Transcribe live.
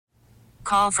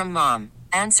call from mom.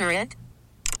 Answer it.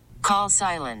 Call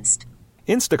silenced.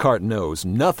 Instacart knows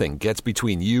nothing gets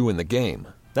between you and the game.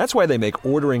 That's why they make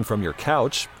ordering from your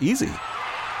couch easy.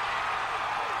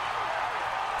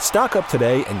 Stock up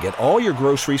today and get all your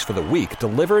groceries for the week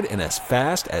delivered in as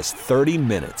fast as 30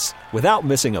 minutes without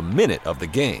missing a minute of the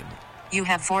game. You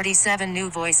have 47 new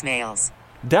voicemails.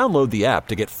 Download the app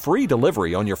to get free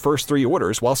delivery on your first 3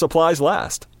 orders while supplies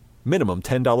last. Minimum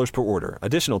 $10 per order.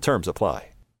 Additional terms apply.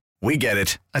 We get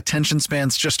it. Attention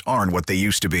spans just aren't what they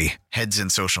used to be. Heads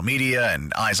in social media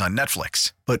and eyes on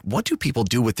Netflix. But what do people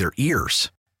do with their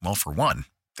ears? Well, for one,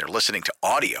 they're listening to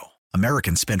audio.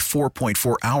 Americans spend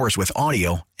 4.4 hours with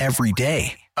audio every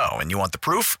day. Oh, and you want the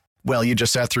proof? Well, you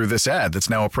just sat through this ad that's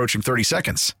now approaching 30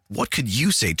 seconds. What could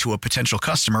you say to a potential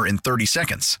customer in 30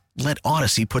 seconds? Let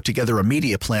Odyssey put together a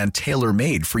media plan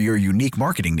tailor-made for your unique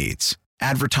marketing needs.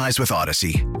 Advertise with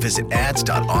Odyssey. Visit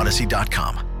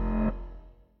ads.odyssey.com.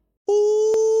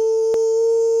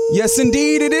 Yes,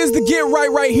 indeed. It is the Get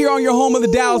Right here on your home of the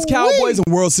Dallas Cowboys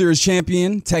and World Series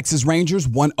champion, Texas Rangers,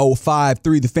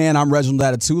 105.3 The Fan. I'm Reginald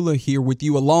Atatula here with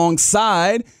you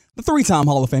alongside the 3-time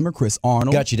Hall of Famer, Chris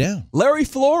Arnold. Got you down. Larry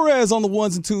Flores on the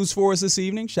ones and twos for us this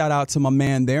evening. Shout out to my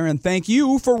man there. And thank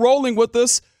you for rolling with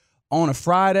us on a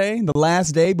Friday, the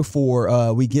last day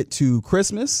before we get to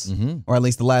Christmas, or at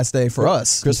least the last day for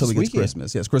us. Christmas until we get to weekend.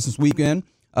 Christmas. Yes, Christmas weekend.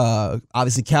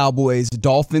 Obviously, Cowboys,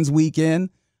 Dolphins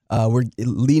weekend. We're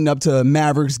leading up to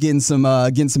Mavericks getting some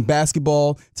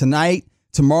basketball tonight,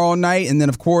 tomorrow night, and then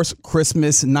of course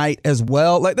Christmas night as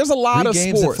well. Like there's a lot 3 of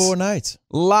games sports, in 4 nights.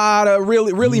 a lot of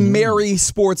really merry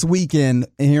sports weekend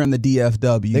here in the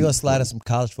DFW. They're gonna slide in some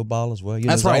college football as well. You know,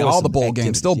 That's there's right, always all the some bowl activities,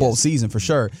 games, still bowl yes. season for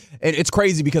sure. And it's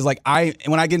crazy because like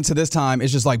when I get into this time,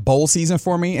 it's just like bowl season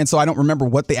for me, and so I don't remember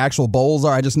what the actual bowls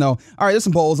are. I just know, all right, there's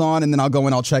some bowls on, and then I'll go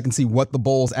and I'll check and see what the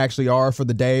bowls actually are for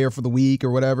the day or for the week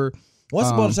or whatever. Once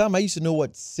upon a time, I used to know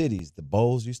what cities the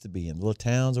bowls used to be in, little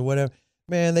towns or whatever.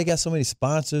 Man, they got so many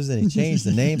sponsors and they changed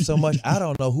the name so much. I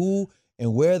don't know who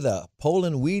and where the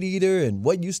Poland Weed Eater and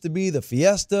what used to be the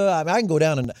Fiesta. I mean, I can go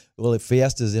down and, well, the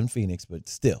Fiesta's in Phoenix, but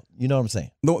still, you know what I'm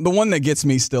saying? The one that gets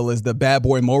me still is the Bad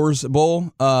Boy Mowers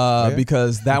Bowl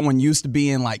because that one used to be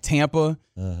in like Tampa,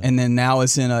 and then now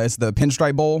it's in it's the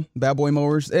Pinstripe Bowl, Bad Boy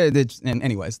Mowers. And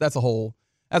anyways, that's a whole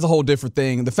different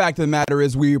thing. The fact of the matter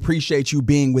is we appreciate you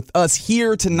being with us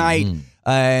here tonight,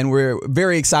 and we're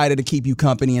very excited to keep you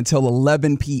company until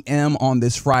 11 p.m. on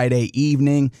this Friday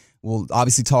evening. We'll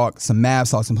obviously talk some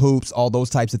Mavs, talk some hoops, all those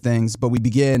types of things. But we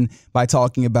begin by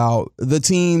talking about the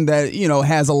team that,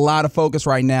 has a lot of focus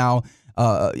right now.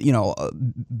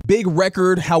 Big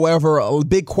record, however,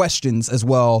 big questions as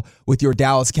well with your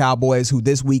Dallas Cowboys, who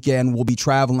this weekend will be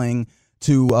traveling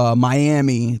to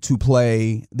Miami to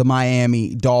play the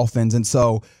Miami Dolphins. And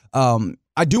so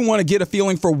I do want to get a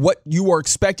feeling for what you are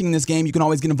expecting in this game. You can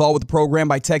always get involved with the program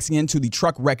by texting into the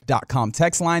truckwreck.com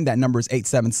text line. That number is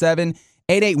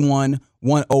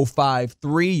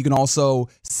 877-881-1053. You can also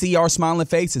see our smiling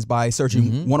faces by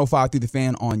searching 105 through the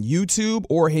fan on YouTube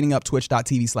or hitting up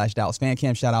twitch.tv/Dallas Fan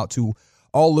Cam. Shout out to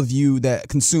all of you that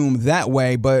consume that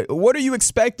way. But what are you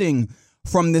expecting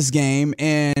from this game?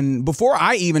 And before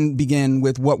I even begin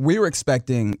with what we're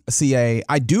expecting, CA,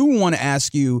 I do want to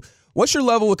ask you, what's your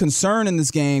level of concern in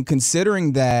this game,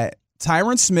 considering that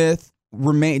Tyron Smith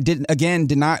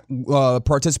did not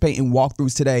participate in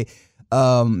walkthroughs today?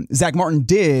 Zach Martin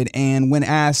did, and when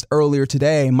asked earlier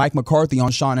today, Mike McCarthy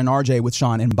on Sean and RJ with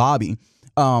Sean and Bobby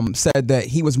said that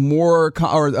he was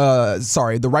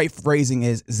the right phrasing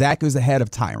is Zach is ahead of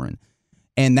Tyron.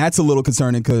 And that's a little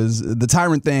concerning because the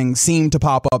Tyron thing seemed to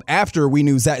pop up after we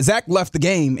knew Zach left the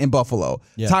game in Buffalo.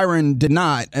 Yeah. Tyron did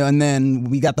not. And then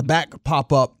we got the back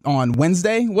pop up on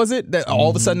Wednesday, was it? That all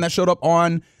of a sudden that showed up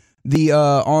on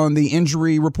the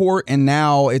injury report. And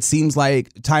now it seems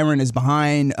like Tyron is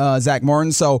behind Zach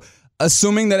Martin. So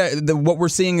assuming that what we're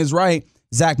seeing is right,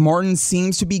 Zach Martin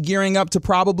seems to be gearing up to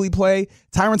probably play.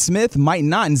 Tyron Smith might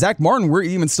not. And Zach Martin, we're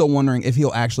even still wondering if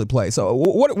he'll actually play. So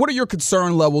what are your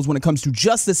concern levels when it comes to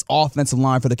just this offensive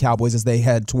line for the Cowboys as they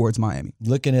head towards Miami?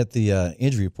 Looking at the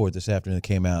injury report this afternoon that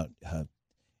came out,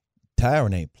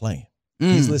 Tyron ain't playing.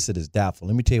 He's listed as doubtful.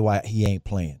 Let me tell you why he ain't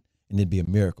playing, and it'd be a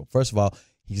miracle. First of all,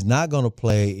 he's not going to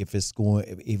play if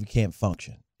he can't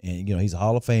function. And, he's a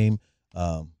Hall of Fame,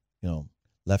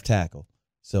 left tackle.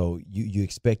 So you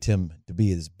expect him to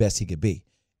be as best he could be.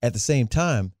 At the same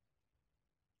time,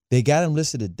 they got him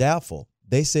listed as doubtful.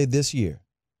 They say this year,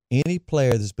 any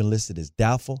player that's been listed as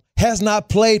doubtful has not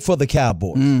played for the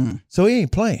Cowboys. So he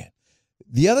ain't playing.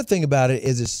 The other thing about it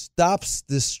is it stops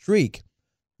this streak.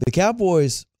 The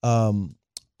Cowboys'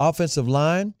 offensive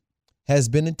line has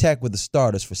been intact with the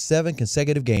starters for 7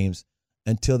 consecutive games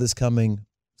until this coming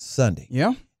Sunday.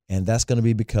 Yeah. And that's going to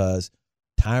be because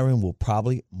Tyron will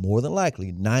probably, more than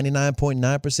likely,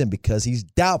 99.9%, because he's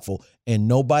doubtful, and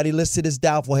nobody listed as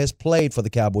doubtful has played for the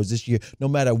Cowboys this year, no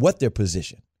matter what their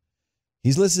position.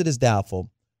 He's listed as doubtful.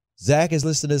 Zach is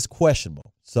listed as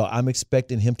questionable. So I'm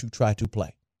expecting him to try to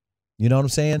play. You know what I'm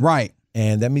saying? Right.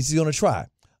 And that means he's going to try.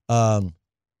 Chuma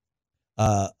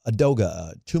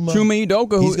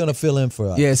Udoka. He's going to fill in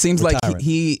for it seems like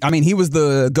Tyron. he was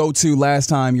the go-to last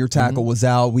time your tackle was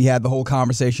out. We had the whole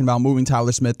conversation about moving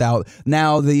Tyler Smith out.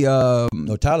 Now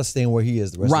no, Tyler's staying where he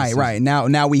is the rest of the season. Right.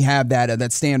 Now we have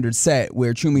that standard set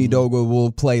where Chuma Udoka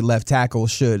will play left tackle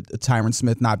should Tyron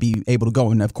Smith not be able to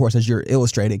go. And of course, as you're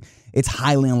illustrating, it's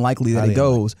highly unlikely that it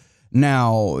goes.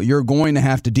 Now, you're going to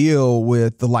have to deal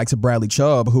with the likes of Bradley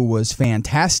Chubb, who was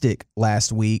fantastic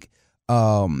last week.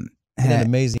 Isn't it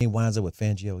amazing he winds up with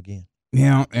Fangio again?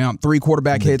 Yeah. 3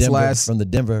 quarterback hits from the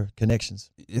Denver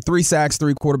connections. 3 sacks,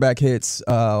 3 quarterback hits,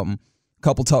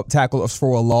 couple tough tackles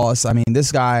for a loss. I mean,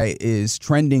 this guy is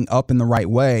trending up in the right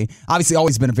way. Obviously,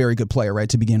 always been a very good player, right,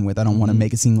 to begin with. I don't want to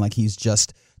make it seem like he's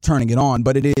just turning it on,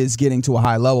 but it is getting to a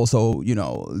high level. So,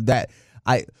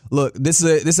 this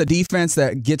is a defense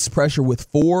that gets pressure with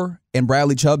 4, and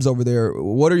Bradley Chubb's over there.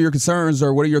 What are your concerns,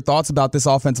 or what are your thoughts about this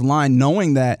offensive line,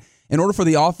 knowing that in order for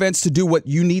the offense to do what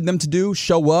you need them to do,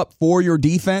 show up for your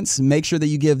defense, make sure that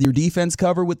you give your defense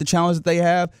cover with the challenge that they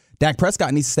have, Dak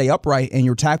Prescott needs to stay upright, and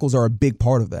your tackles are a big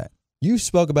part of that. You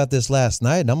spoke about this last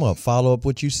night, and I'm going to follow up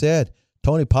what you said.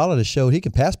 Tony Pollard has showed he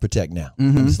can pass protect now.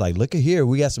 Mm-hmm. It's like, look at here,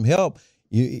 we got some help.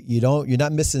 You're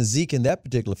not missing Zeke in that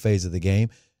particular phase of the game.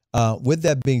 With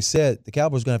that being said, the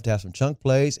Cowboys are going to have some chunk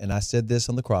plays, and I said this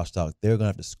on the crosstalk. They're going to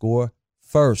have to score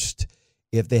first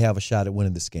if they have a shot at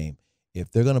winning this game. If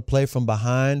they're going to play from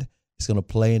behind, it's going to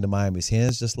play into Miami's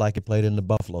hands just like it played into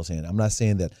Buffalo's hand. I'm not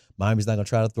saying that Miami's not going to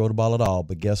try to throw the ball at all,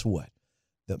 but guess what?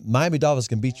 The Miami Dolphins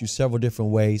can beat you several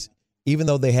different ways, even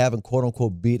though they haven't,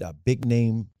 quote-unquote, beat a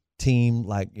big-name team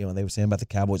like they were saying about the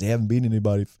Cowboys. They haven't beaten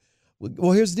anybody.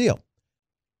 Well, here's the deal.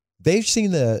 They've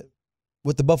seen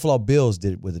what the Buffalo Bills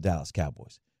did with the Dallas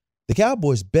Cowboys. The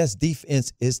Cowboys' best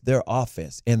defense is their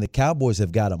offense, and the Cowboys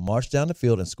have got to march down the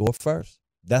field and score first.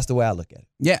 That's the way I look at it.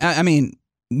 Yeah, I mean,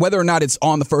 whether or not it's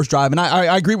on the first drive, and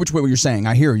I agree with what you're saying.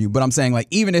 I hear you, but I'm saying, like,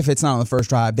 even if it's not on the first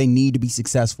drive, they need to be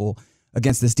successful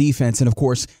against this defense. And, of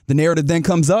course, the narrative then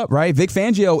comes up, right? Vic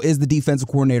Fangio is the defensive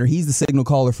coordinator. He's the signal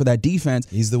caller for that defense.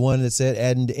 He's the one that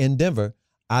said in Denver,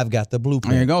 I've got the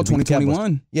blueprint. There you go,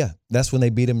 2021. Yeah, that's when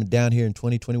they beat him down here in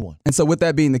 2021. And so with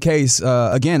that being the case,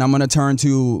 again, I'm going to turn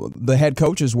to the head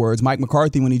coach's words, Mike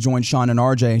McCarthy, when he joined Sean and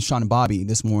RJ, Sean and Bobby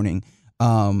this morning.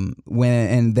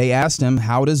 When they asked him,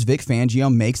 how does Vic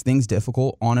Fangio makes things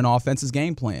difficult on an offense's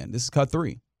game plan? This is cut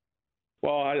 3.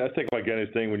 Well, I think like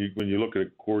anything, when you look at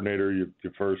a coordinator, you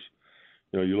first,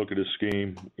 you look at his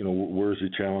scheme. Where's he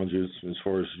challenges as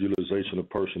far as utilization of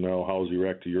personnel? How does he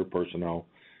react to your personnel?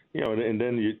 And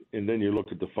then you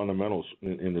look at the fundamentals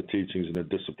in the teachings and the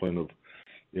discipline of,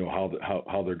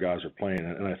 how their guys are playing.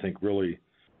 And I think really,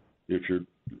 if you're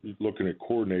looking at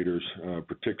coordinators,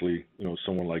 particularly,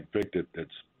 someone like Vic that's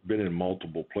been in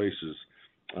multiple places,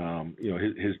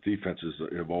 his defenses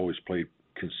have always played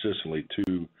consistently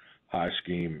to high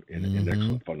scheme and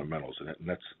excellent fundamentals, and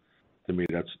that's, to me,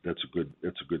 that's a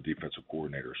good defensive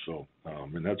coordinator. So,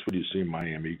 and that's what you see in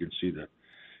Miami. You can see that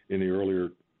in the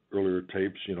earlier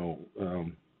tapes,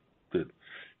 that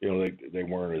they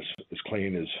weren't as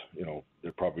clean as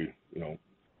they're probably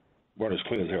weren't as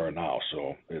clean as they are now.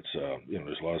 So it's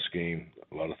there's a lot of scheme,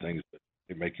 a lot of things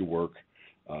that make you work,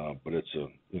 but it's a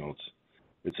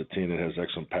team that has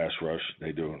excellent pass rush.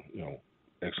 They do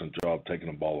excellent job taking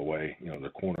the ball away. Their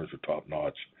corners are top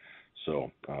notch.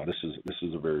 So this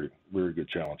is a very, very good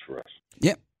challenge for us.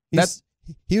 Yeah,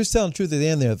 he was telling the truth at the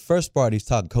end there. The first part he's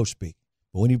talking coach speak,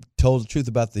 but when he told the truth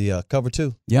about the cover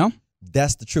 2,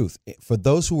 that's the truth. For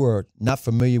those who are not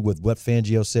familiar with what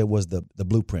Fangio said was the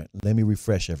blueprint, let me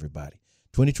refresh everybody.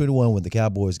 2021, when the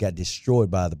Cowboys got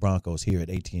destroyed by the Broncos here at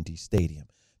AT&T Stadium,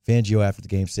 Fangio after the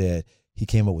game said he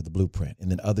came up with the blueprint, and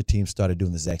then other teams started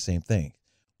doing the exact same thing.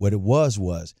 What it was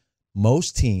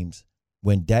most teams,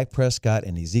 when Dak Prescott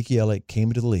and Ezekiel Elliott came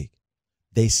into the league,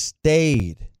 they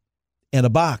stayed in a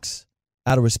box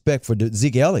out of respect for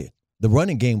Ezekiel Elliott. The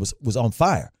running game was on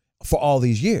fire for all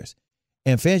these years.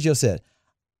 And Fangio said,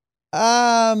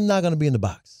 I'm not going to be in the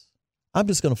box. I'm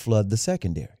just going to flood the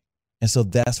secondary. And so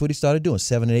that's what he started doing,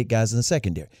 7 and 8 guys in the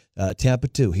secondary. Tampa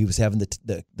 2, he was having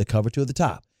the cover 2 at the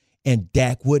top. And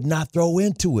Dak would not throw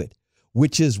into it,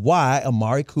 which is why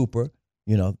Amari Cooper,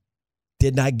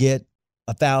 did not get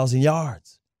 1,000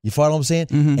 yards. You follow what I'm saying?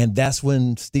 Mm-hmm. And that's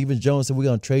when Stephen Jones said, we're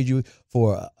going to trade you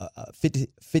for a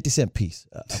 50-cent piece,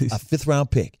 a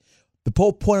fifth-round pick. The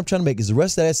point I'm trying to make is the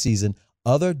rest of that season,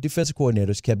 other defensive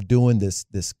coordinators kept doing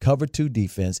this cover 2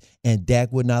 defense, and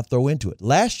Dak would not throw into it.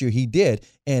 Last year he did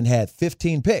and had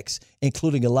 15 picks,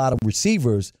 including a lot of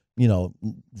receivers,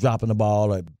 dropping the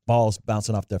ball or balls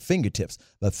bouncing off their fingertips.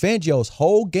 But Fangio's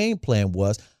whole game plan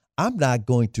was, I'm not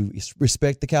going to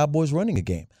respect the Cowboys running a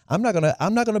game. I'm not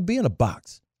gonna be in a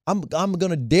box. I'm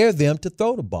gonna dare them to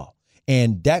throw the ball.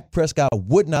 And Dak Prescott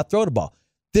would not throw the ball.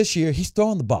 This year he's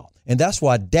throwing the ball, and that's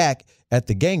why Dak at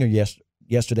the Ganger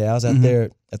yesterday, I was out there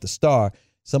at the Star.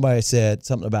 Somebody said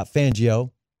something about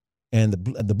Fangio and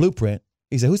the blueprint.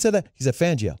 He said, "Who said that?" He said,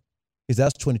 "Fangio." He said,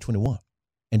 "That's 2021."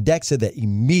 And Dak said that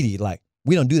immediately, like,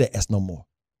 we don't do that S no more.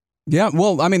 Yeah,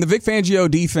 well, I mean, the Vic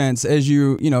Fangio defense, as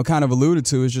you kind of alluded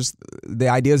to, is just the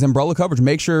idea is umbrella coverage.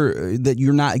 Make sure that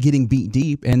you're not getting beat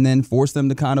deep, and then force them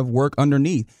to kind of work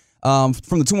underneath. From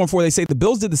the 214, they say the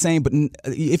Bills did the same, but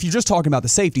if you're just talking about the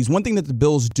safeties, one thing that the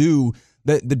Bills do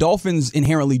that the Dolphins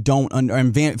inherently don't, and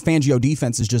Fangio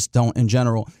defenses just don't in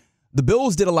general, the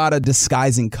Bills did a lot of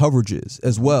disguising coverages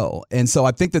as well. And so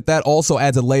I think that also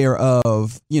adds a layer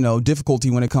of, difficulty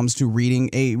when it comes to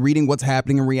reading what's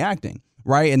happening and reacting.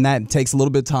 Right, and that takes a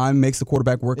little bit of time, makes the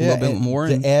quarterback work a little bit more.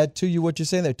 To add to you what you're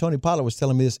saying there, Tony Pollard was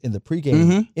telling me this in the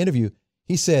pregame interview.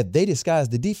 He said they disguised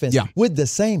the defense with the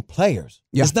same players.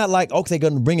 Yeah. It's not like, okay, they're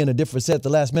going to bring in a different set at the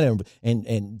last minute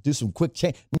and do some quick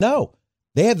change. No,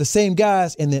 they have the same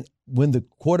guys, and then when the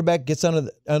quarterback gets under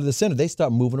the center, they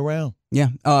start moving around. Yeah,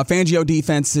 Fangio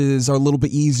defenses are a little bit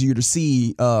easier to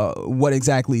see what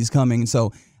exactly is coming.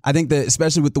 So I think that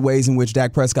especially with the ways in which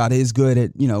Dak Prescott is good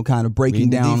at, kind of breaking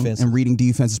down and reading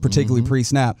defenses, particularly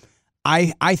pre-snap,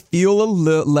 I feel a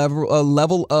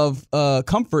level of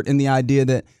comfort in the idea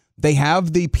that they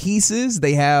have the pieces.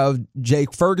 They have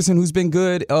Jake Ferguson, who's been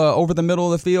good over the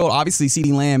middle of the field. Obviously,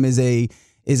 CeeDee Lamb is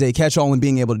a catch-all in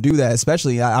being able to do that.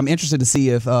 Especially, I'm interested to see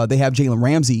if they have Jalen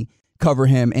Ramsey cover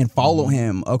him and follow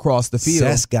him across the field.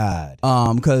 That's God.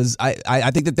 Because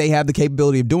I think that they have the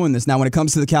capability of doing this. Now, when it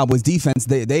comes to the Cowboys defense,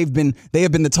 they have been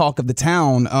the talk of the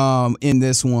town in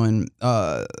this one.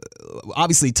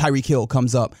 Obviously, Tyreek Hill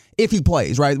comes up if he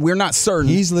plays. Right, we're not certain.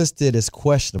 He's listed as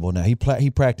questionable now. He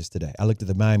practiced today. I looked at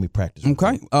the Miami practice.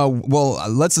 Okay.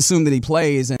 Well, let's assume that he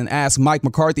plays and ask Mike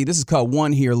McCarthy. This is cut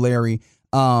one here, Larry.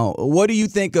 What do you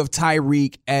think of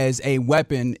Tyreek as a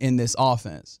weapon in this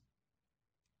offense?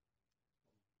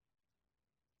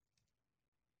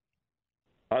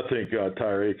 I think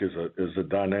Tyreek is a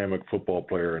dynamic football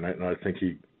player, and I think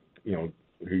he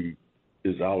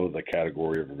is out of the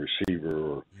category of a receiver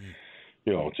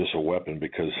or just a weapon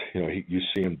because you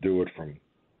see him do it from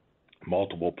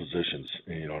multiple positions,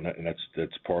 and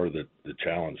that's part of the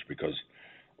challenge because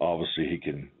obviously he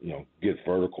can get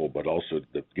vertical, but also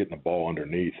getting the ball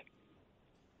underneath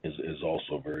is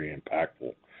also very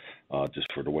impactful.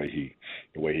 Just for the way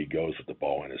he goes with the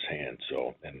ball in his hand.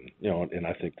 So and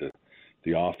I think that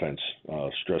the offense,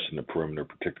 stressing the perimeter,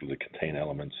 particularly the contain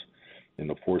elements and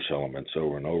the force elements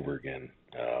over and over again,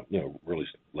 really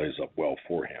lays up well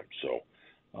for him. So,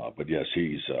 but yes,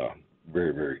 he's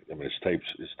very, very. I mean, his tape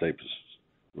is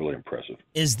really impressive.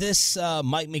 Is this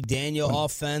Mike McDaniel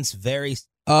offense very?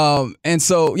 And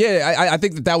so, I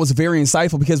think that was very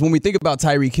insightful because when we think about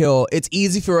Tyreek Hill, it's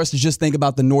easy for us to just think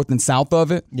about the north and south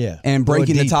of it and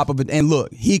breaking the top of it. And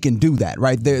look, he can do that,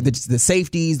 right? The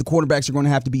safeties, the quarterbacks are going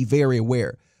to have to be very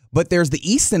aware. But there's the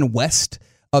east and west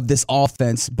of this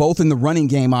offense, both in the running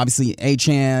game, obviously,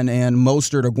 Achane and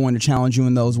Mostert are going to challenge you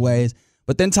in those ways.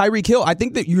 But then Tyreek Hill, I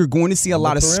think that you're going to see a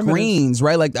lot of screens,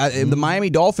 right? Like the Miami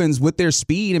Dolphins, with their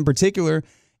speed in particular,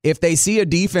 if they see a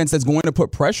defense that's going to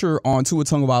put pressure on Tua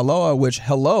Tagovailoa, which,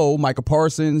 Micah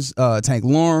Parsons, Tank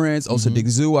Lawrence, Osa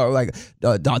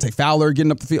Digizua, Dante Fowler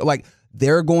getting up the field,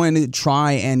 they're going to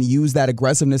try and use that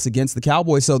aggressiveness against the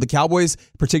Cowboys. So the Cowboys,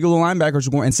 particular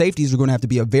linebackers and safeties are going to have to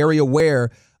be very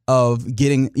aware of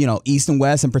getting, east and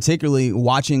west, and particularly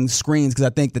watching screens, because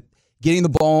I think that getting the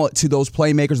ball to those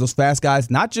playmakers, those fast guys,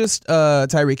 not just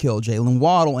Tyreek Hill, Jalen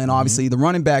Waddle, and obviously the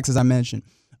running backs, as I mentioned.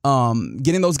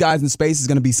 Getting those guys in space is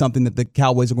going to be something that the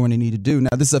Cowboys are going to need to do. Now,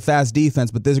 this is a fast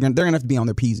defense, but they're going to have to be on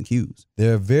their P's and Q's.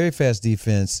 They're a very fast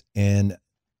defense, and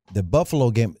the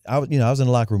Buffalo game, I was in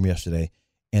the locker room yesterday,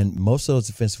 and most of those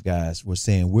defensive guys were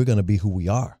saying, we're going to be who we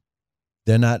are.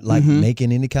 They're not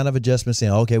making any kind of adjustment,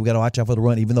 saying, okay, we got to watch out for the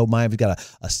run, even though Miami's got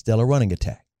a stellar running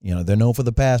attack. They're known for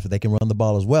the pass, but they can run the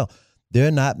ball as well. They're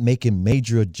not making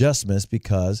major adjustments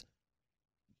because,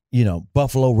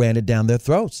 Buffalo ran it down their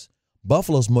throats.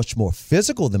 Buffalo's much more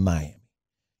physical than Miami.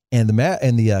 And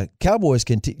the Cowboys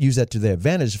can use that to their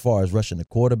advantage as far as rushing the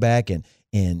quarterback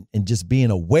and just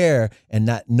being aware and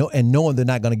knowing they're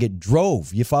not going to get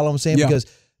drove. You follow what I'm saying? Yeah. Because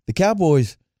the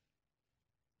Cowboys,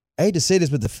 I hate to say this,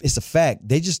 but it's a fact.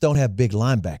 They just don't have big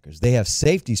linebackers. They have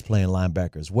safeties playing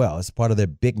linebacker as well. It's part of their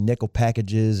big nickel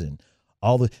packages and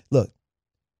all the look.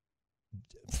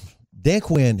 Dan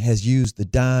Quinn has used the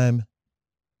dime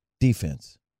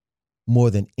defense more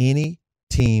than any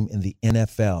team in the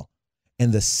NFL.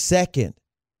 And the second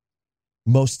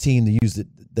most team to use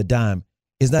the dime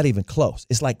is not even close.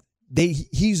 It's like he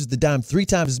uses the dime 3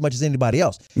 times as much as anybody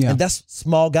else. Yeah. And that's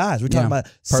small guys. We're talking about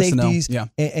personnel, safeties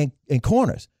and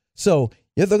corners. So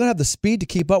if they're going to have the speed to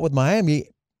keep up with Miami,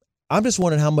 I'm just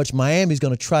wondering how much Miami's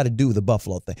going to try to do with the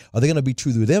Buffalo thing. Are they going to be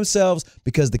true to themselves?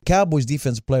 Because the Cowboys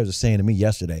defensive players are saying to me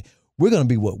yesterday, we're going to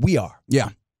be what we are. Yeah.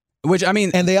 Which, I mean,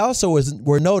 and they also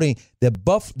were noting that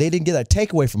they didn't get a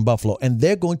takeaway from Buffalo, and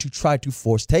they're going to try to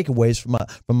force takeaways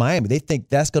from Miami. They think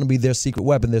that's going to be their secret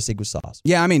weapon, their secret sauce.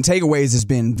 Yeah, I mean, takeaways has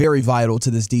been very vital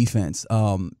to this defense.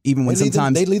 Even when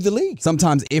sometimes they lead the league.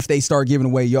 Sometimes if they start giving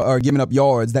away or giving up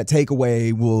yards, that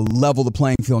takeaway will level the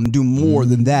playing field and do more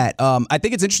than that. I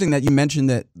think it's interesting that you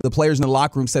mentioned that the players in the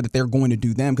locker room said that they're going to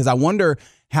do them, because I wonder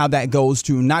how that goes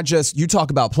to not just you talk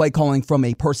about play calling from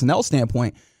a personnel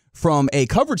standpoint, from a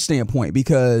coverage standpoint,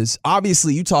 because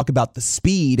obviously you talk about the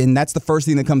speed, and that's the first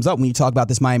thing that comes up when you talk about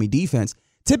this Miami defense.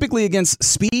 Typically against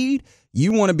speed,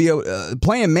 you want to be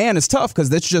playing man is tough because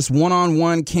that's just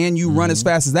one-on-one. Can you run as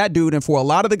fast as that dude? And for a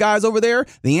lot of the guys over there,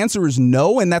 the answer is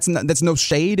no, and that's no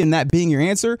shade in that being your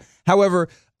answer. However,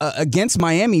 against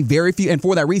Miami, very few, and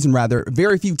for that reason, rather,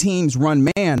 very few teams run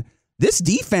man. This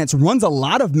defense runs a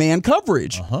lot of man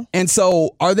coverage. And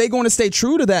so are they going to stay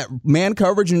true to that man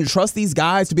coverage and trust these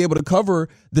guys to be able to cover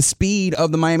the speed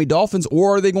of the Miami Dolphins?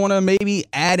 Or are they going to maybe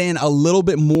add in a little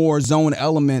bit more zone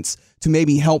elements to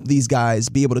maybe help these guys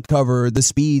be able to cover the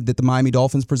speed that the Miami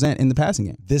Dolphins present in the passing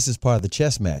game? This is part of the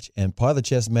chess match. And part of the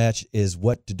chess match is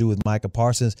what to do with Micah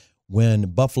Parsons. When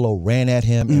Buffalo ran at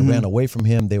him and ran away from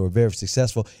him, they were very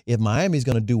successful. If Miami's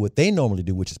going to do what they normally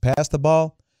do, which is pass the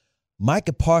ball,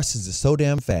 Micah Parsons is so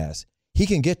damn fast, he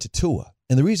can get to Tua.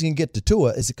 And the reason he can get to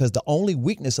Tua is because the only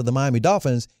weakness of the Miami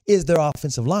Dolphins is their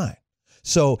offensive line.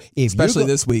 So especially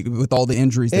this week with all the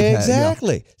injuries they've had.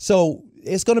 Exactly. Yeah. So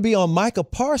it's going to be on Micah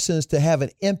Parsons to have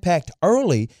an impact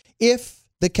early if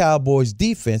the Cowboys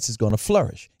defense is going to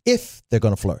flourish, if they're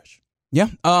going to flourish. Yeah,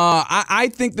 I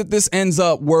think that this ends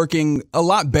up working a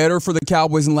lot better for the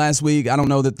Cowboys than last week. I don't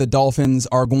know that the Dolphins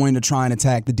are going to try and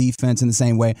attack the defense in the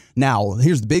same way. Now,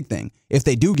 here's the big thing. If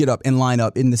they do get up and line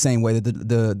up in the same way that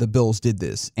the Bills did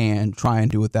this and try and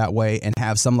do it that way and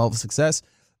have some level of success,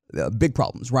 big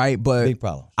problems, right? But big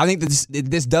problem. I think that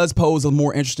this does pose a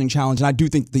more interesting challenge, and I do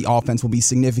think the offense will be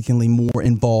significantly more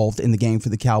involved in the game for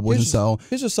the Cowboys.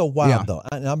 Here's what's so wild, though.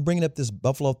 And I'm bringing up this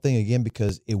Buffalo thing again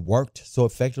because it worked so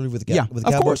effectively with the Cowboys.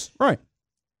 Of course, right.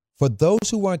 For those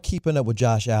who weren't keeping up with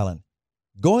Josh Allen,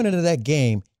 going into that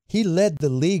game, he led the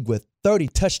league with 30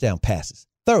 touchdown passes.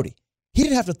 30. He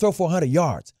didn't have to throw for 100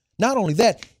 yards. Not only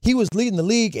that, he was leading the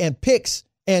league in picks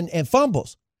and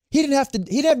fumbles. He didn't have to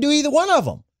do either one of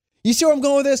them. You see where I'm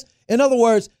going with this? In other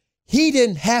words, he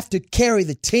didn't have to carry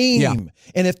the team. Yeah.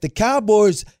 And if the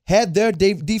Cowboys had their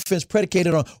defense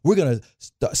predicated on, we're going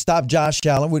to stop Josh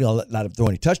Allen, we're going to let him throw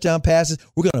any touchdown passes,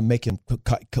 we're going to make him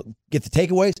get the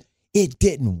takeaways, it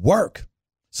didn't work.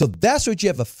 So that's what you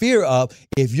have a fear of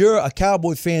if you're a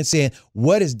Cowboy fan saying,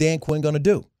 what is Dan Quinn going to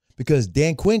do? Because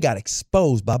Dan Quinn got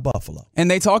exposed by Buffalo.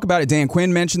 And they talk about it. Dan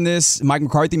Quinn mentioned this. Mike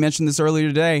McCarthy mentioned this earlier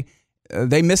today.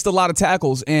 They missed a lot of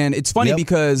tackles, and it's funny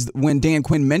because when Dan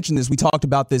Quinn mentioned this, we talked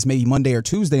about this maybe Monday or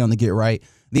Tuesday on the Get Right,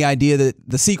 the idea that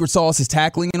the secret sauce is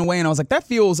tackling in a way, and I was like, that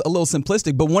feels a little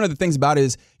simplistic, but one of the things about it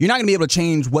is you're not going to be able to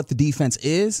change what the defense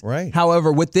is. Right.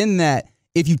 However, within that,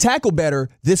 if you tackle better,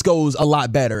 this goes a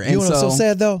lot better. You know what's so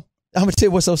sad, though? I'm going to tell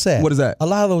you what's so sad. What is that? A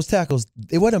lot of those tackles,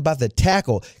 it wasn't about the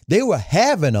tackle. They were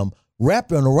having them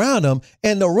wrapping around them,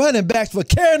 and the running backs were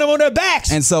carrying them on their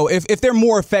backs. And so if they're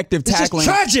more effective tackling, it's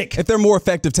just tragic. If they're more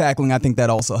effective tackling, I think that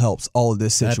also helps all of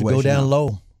this situation. Have to go down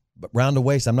low, but round the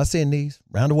waist. I'm not saying knees,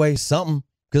 round the waist, something.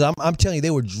 Because I'm telling you, they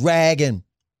were dragging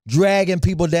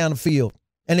people down the field,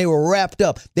 and they were wrapped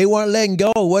up. They weren't letting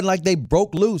go. It wasn't like they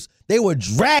broke loose. They were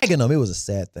dragging them. It was a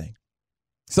sad thing.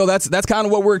 So that's kind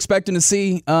of what we're expecting to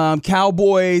see.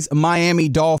 Cowboys, Miami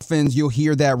Dolphins. You'll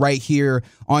hear that right here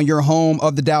on your home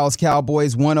of the Dallas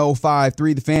Cowboys,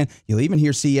 105.3 The Fan. You'll even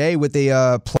hear CA with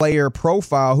a player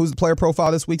profile. Who's the player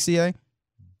profile this week, CA?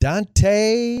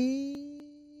 Dante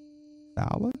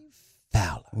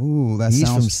Fowler. Ooh,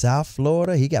 He's from South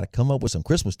Florida. He got to come up with some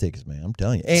Christmas tickets, man. I'm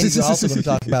telling you. And he's also going to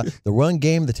talk about the run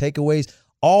game, the takeaways,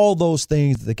 all those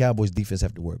things that the Cowboys defense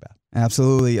have to worry about.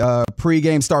 Absolutely.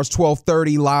 Pre-game starts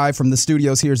 12:30 live from the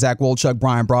studios here. Zach Wolchuk,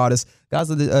 Brian Broaddus. Guys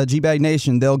of the G-Bag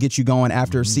Nation, they'll get you going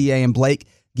after CA and Blake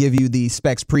give you the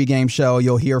Specs pre-game show.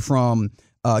 You'll hear from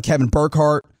Kevin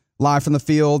Burkhardt live from the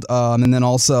field, and then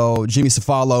also Jimmy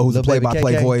Cefalo, who's the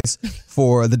play-by-play voice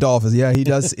for the Dolphins. Yeah, he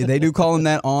does. They do call him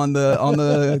that on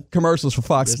the commercials for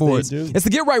Fox Sports. It's the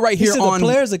Get Right here on. The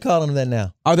players are calling him that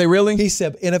now. Are they really? He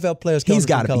said NFL players. He's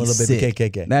got to be sick.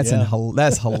 KKK.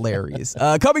 That's hilarious.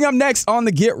 Coming up next on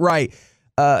the Get Right.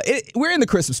 We're in the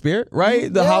Christmas spirit,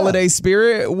 right? The holiday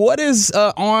spirit. What is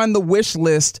on the wish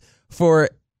list for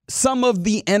some of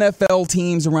the NFL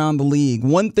teams around the league?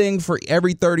 One thing for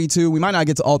every 32. We might not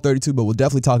get to all 32, but we'll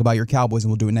definitely talk about your Cowboys,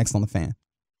 and we'll do it next on The Fan.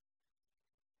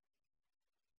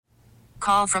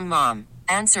 Call from mom.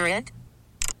 Answer it.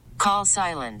 Call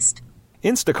silenced.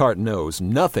 Instacart knows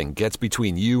nothing gets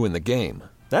between you and the game.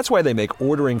 That's why they make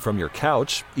ordering from your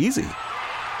couch easy.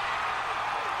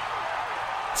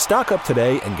 Stock up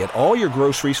today and get all your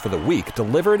groceries for the week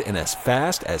delivered in as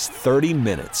fast as 30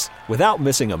 minutes without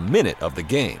missing a minute of the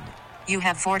game. You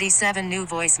have 47 new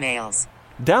voicemails.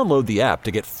 Download the app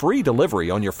to get free delivery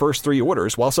on your first 3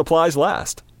 orders while supplies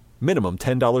last. Minimum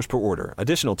 $10 per order.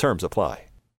 Additional terms apply.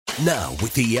 Now,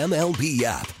 with the MLB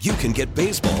app, you can get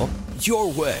baseball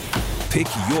your way. Pick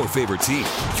your favorite team,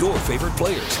 your favorite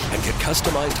players, and get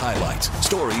customized highlights,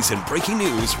 stories, and breaking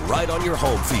news right on your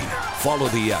home feed. Follow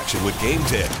the action with Game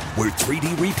Day, where 3D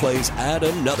replays add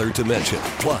another dimension.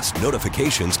 Plus,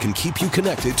 notifications can keep you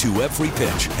connected to every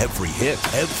pitch, every hit,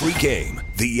 every game.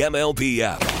 The MLB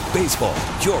app. Baseball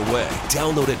your way.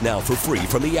 Download it now for free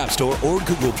from the App Store or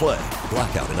Google Play.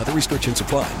 Blackout and other restrictions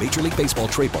apply. Major League Baseball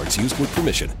trademarks used with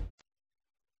permission.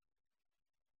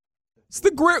 It's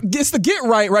the Get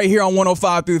Right here on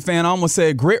 105 through the Fan. I almost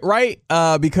said Grit Right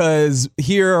because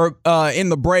here in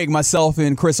the break, myself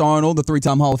and Chris Arnold, the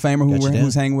 3-time Hall of Famer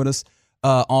who's hanging with us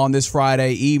on this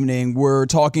Friday evening, we're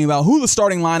talking about who the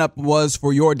starting lineup was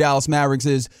for your Dallas Mavericks.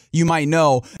 As you might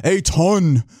know, a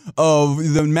ton of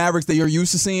the Mavericks that you're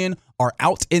used to seeing are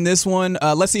out in this one.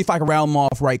 Let's see if I can round them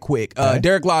off right quick.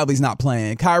 Derek Lively's not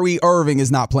playing. Kyrie Irving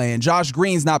is not playing. Josh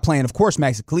Green's not playing. Of course,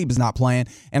 Maxi Kleber is not playing.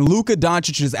 And Luka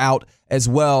Doncic is out as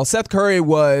well. Seth Curry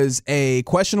was a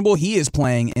questionable. He is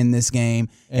playing in this game.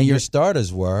 And your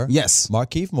starters were yes,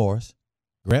 Markieff Morris,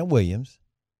 Grant Williams,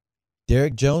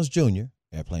 Derek Jones Jr.,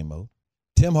 airplane mode,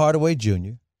 Tim Hardaway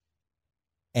Jr.,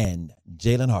 and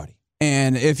Jalen Hardy.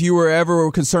 And if you were ever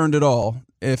concerned at all,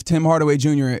 if Tim Hardaway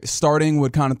Jr. starting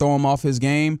would kind of throw him off his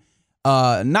game,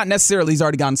 not necessarily. He's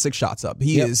already gotten 6 shots up.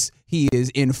 He is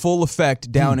in full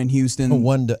effect down in Houston.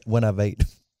 One of 8.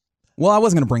 Well, I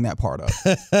wasn't going to bring that part up.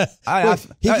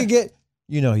 He can get,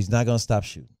 he's not going to stop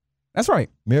shooting. That's right.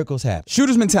 Miracles happen.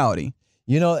 Shooter's mentality.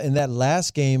 In that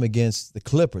last game against the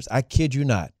Clippers, I kid you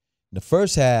not, in the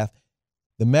first half,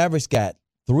 the Mavericks got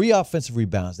 3 offensive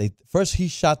rebounds. First, he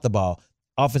shot the ball,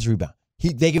 offensive rebound.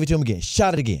 They give it to him again,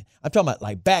 shot it again. I'm talking about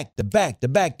like back to back to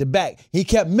back to back. He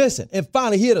kept missing. And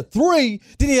finally, he hit a 3.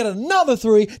 Then he hit another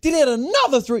 3. Then he hit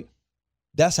another 3.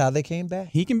 That's how they came back.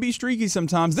 He can be streaky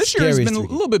sometimes. This year has been a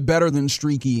little bit better than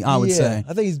streaky, I would say.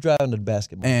 I think he's driving to the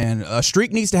basketball. And a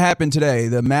streak needs to happen today.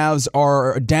 The Mavs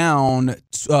are down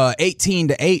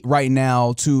 18-8 right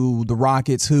now to the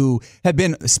Rockets, who have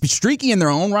been streaky in their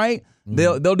own right.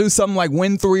 Mm-hmm. They'll do something like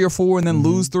win 3 or 4 and then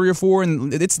lose 3 or 4,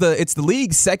 and it's the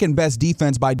league's second best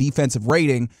defense by defensive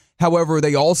rating. However,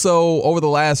 they also, over the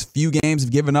last few games,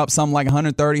 have given up something like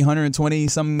 130, 120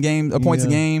 some points a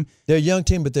game. They're a young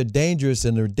team, but they're dangerous,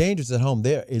 and they're dangerous at home.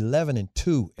 They're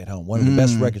 11-2 at home, one of the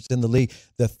best records in the league.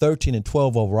 They're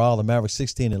 13-12 overall. The Mavericks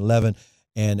 16-11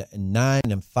 and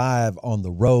 9-5 on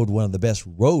the road, one of the best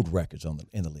road records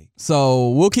in the league. So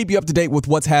we'll keep you up to date with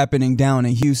what's happening down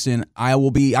in Houston. I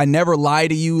never lie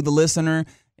to you, the listener,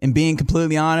 and being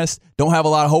completely honest, don't have a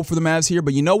lot of hope for the Mavs here,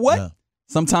 but you know what? Yeah.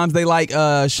 Sometimes they like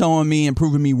showing me and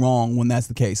proving me wrong when that's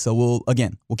the case. So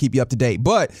we'll keep you up to date.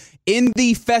 But in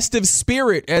the festive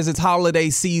spirit, as it's holiday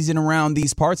season around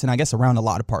these parts, and I guess around a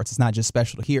lot of parts, it's not just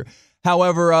special here.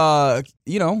 However,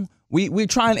 we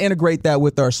try and integrate that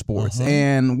with our sports.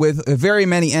 And with very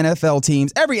many NFL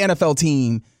teams, every NFL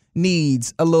team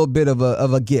needs a little bit of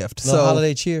a gift. So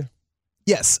holiday cheer.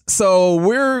 Yes. So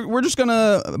we're just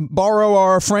gonna borrow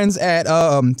our friends at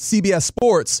CBS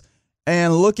Sports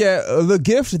and look at the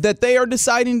gift that they are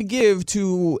deciding to give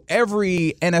to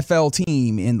every NFL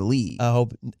team in the league. I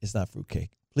hope it's not fruitcake.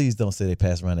 Please don't say they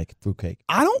pass around that fruitcake.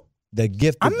 The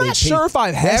gift. I'm not sure if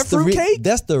I've had fruitcake.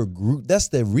 That's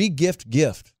the re-gift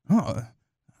gift. Oh,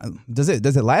 Does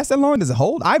it last that long? Does it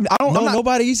hold? I don't know.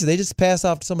 Nobody eats it. They just pass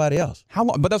off to somebody else. How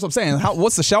long? But that's what I'm saying.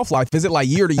 What's the shelf life? Is it like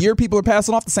year to year people are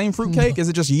passing off the same fruitcake? Is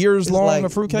it just years long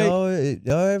of fruitcake?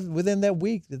 No, within that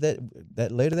week,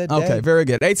 that later that day. Okay, very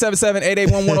good.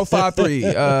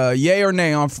 877-881-1053. Yay or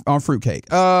nay on fruitcake.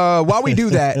 While we do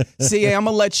that, CA, I'm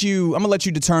gonna let you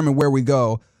determine where we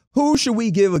go. Who should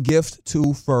we give a gift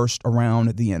to first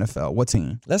around the NFL? What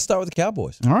team? Let's start with the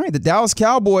Cowboys. All right, the Dallas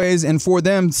Cowboys, and for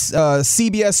them,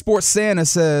 CBS Sports Santa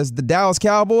says the Dallas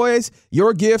Cowboys,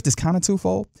 your gift is kind of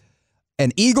twofold.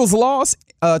 An Eagles loss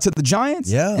to the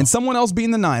Giants, and someone else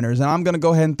beating the Niners, and I'm going to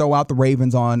go ahead and throw out the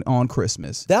Ravens on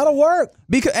Christmas. That'll work.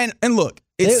 Because and look,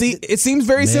 it seems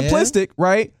very simplistic,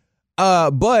 right?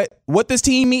 But what this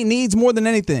team needs more than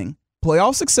anything,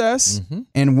 playoff success,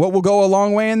 and what will go a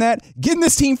long way in that, getting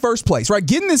this team first place, right?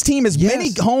 Getting this team as many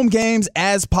home games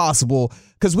as possible,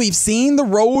 because we've seen the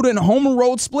road and home and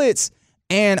road splits.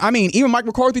 And, I mean, even Mike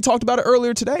McCarthy talked about it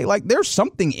earlier today. Like, there's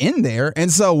something in there.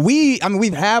 And so we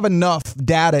have enough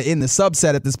data in the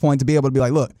subset at this point to be able to be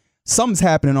like, look, something's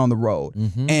happening on the road.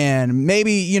 And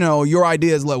maybe, your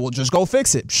idea is, like, well, just go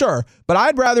fix it. Sure. But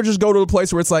I'd rather just go to a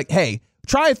place where it's like, hey,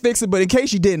 try and fix it, but in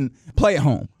case you didn't, play at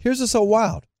home. Here's what's so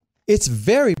wild. It's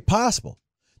very possible.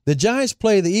 The Giants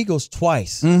play the Eagles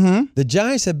twice. The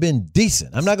Giants have been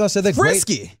decent. I'm not going to say they're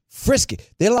frisky.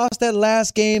 They lost that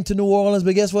last game to New Orleans,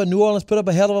 but guess what? New Orleans put up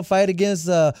a hell of a fight against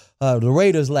the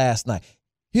Raiders last night.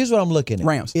 Here's what I'm looking at.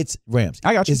 Rams. It's Rams.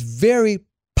 I got you. It's very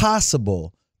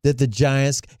possible that the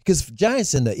Giants, because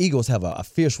Giants and the Eagles have a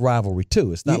fierce rivalry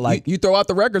too. It's not like you throw out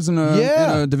the records in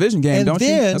a division game, don't you?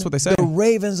 That's what they say. The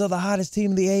Ravens are the hottest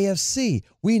team in the AFC.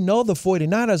 We know the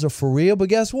 49ers are for real, but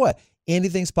guess what?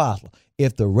 Anything's possible.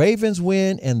 If the Ravens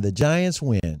win and the Giants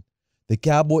win, the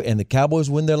Cowboys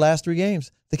win their last 3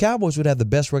 games, the Cowboys would have the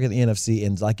best record in the NFC,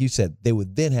 and like you said, they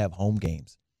would then have home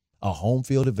games, a home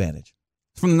field advantage.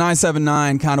 From the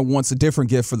 979 kind of wants a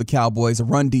different gift for the Cowboys. A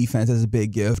run defense is a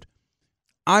big gift.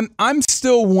 I'm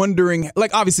still wondering,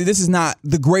 like, obviously this is not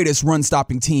the greatest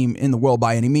run-stopping team in the world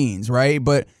by any means, right?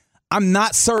 But I'm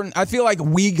not certain. I feel like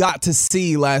we got to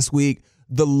see last week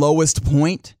the lowest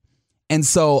point. And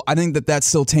so I think that that's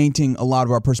still tainting a lot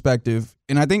of our perspective.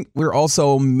 And I think we're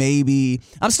also I've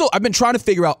been trying to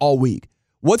figure out all week,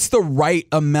 what's the right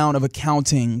amount of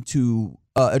accounting to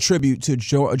attribute to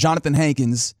Jonathan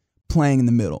Hankins playing in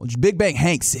the middle. Big Bang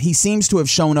Hanks, he seems to have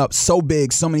shown up so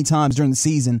big so many times during the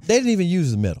season. They didn't even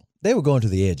use the middle. They were going to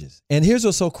the edges. And here's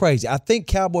what's so crazy. I think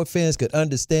Cowboy fans could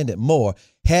understand it more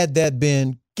had that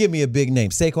been, give me a big name,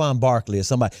 Saquon Barkley or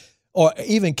somebody, or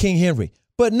even King Henry.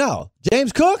 But no,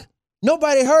 James Cook,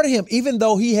 nobody heard of him, even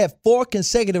though he had 4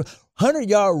 consecutive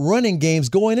 100-yard running games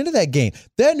going into that game.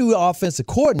 Their new offensive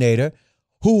coordinator,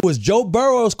 who was Joe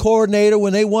Burrow's coordinator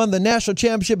when they won the national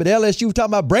championship at LSU, we're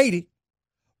talking about Brady.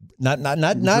 Not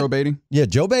Joe Brady? Yeah,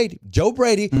 Joe Brady. Joe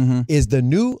Brady is the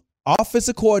new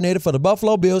offensive coordinator for the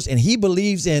Buffalo Bills, and he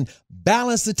believes in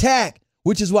balanced attack,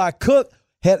 which is why Cook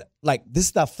had, this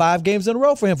is not 5 games in a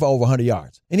row for him for over 100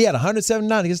 yards. And he had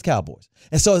 179 against the Cowboys.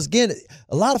 And so, again,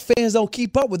 a lot of fans don't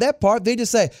keep up with that part. They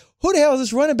just say, who the hell is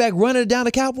this running back running down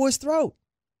the Cowboys' throat?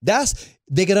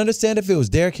 They could understand if it was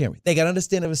Derrick Henry. They could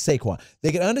understand if it was Saquon.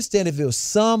 They could understand if it was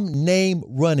some name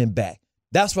running back.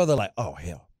 That's why they're like, oh,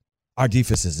 hell, our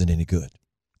defense isn't any good.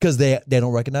 Because they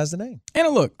don't recognize the name.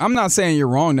 And look, I'm not saying you're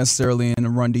wrong necessarily in the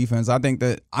run defense. I think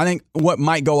what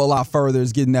might go a lot further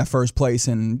is getting that first place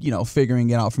and,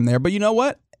 figuring it out from there. But you know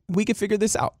what? We can figure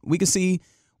this out. We can see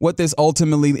what this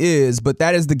ultimately is. But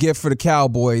that is the gift for the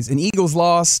Cowboys. An Eagles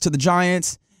loss to the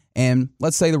Giants, and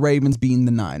let's say the Ravens beating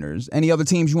the Niners. Any other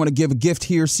teams you want to give a gift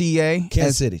here, CA?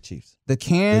 Kansas City Chiefs. The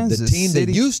Kansas the team City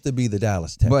that used to be the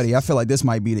Dallas Texans. Buddy, I feel like this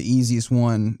might be the easiest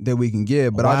one that we can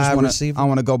give, but I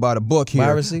want to go by the book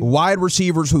here. Wide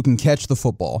receivers who can catch the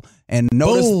football. And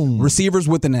notice receivers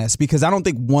with an S, because I don't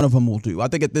think one of them will do. I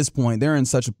think at this point they're in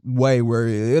such a way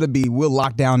where we'll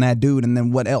lock down that dude and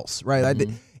then what else, right?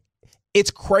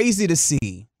 It's crazy to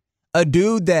see a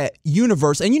dude that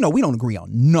universe, and we don't agree on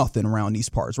nothing around these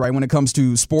parts, right? When it comes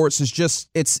to sports, it's just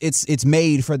it's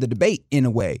made for the debate in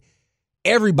a way.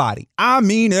 Everybody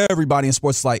in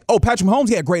sports is like, oh, Patrick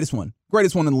Mahomes, greatest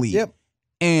one in the league. Yep.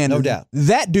 And no doubt.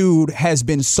 That dude has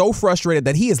been so frustrated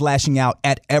that he is lashing out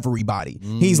at everybody.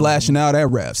 He's lashing out at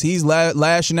refs. He's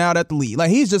lashing out at the league.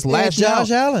 Like, he's just lashing out.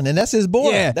 Josh Allen, and that's his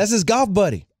boy. Yeah. That's his golf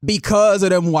buddy. Because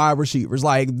of them wide receivers.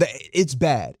 Like, it's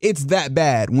bad. It's that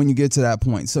bad when you get to that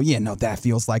point. So, that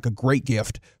feels like a great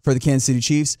gift for the Kansas City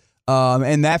Chiefs.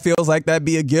 And that feels like that'd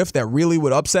be a gift that really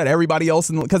would upset everybody else.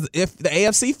 Because if the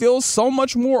AFC feels so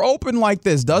much more open like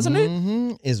this, doesn't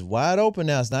it? It's wide open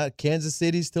now. It's not Kansas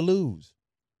City's to lose.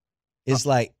 It's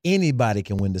like anybody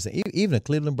can win this. Even the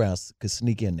Cleveland Browns could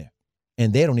sneak in there.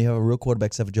 And they don't even have a real quarterback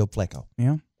except for Joe Flacco.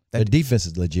 Yeah. Their defense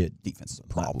is legit. Defense is a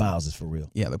problem. Miles is for real.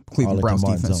 Yeah, the Cleveland Browns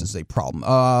defense is a problem.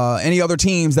 Any other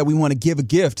teams that we want to give a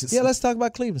gift? Yeah, let's talk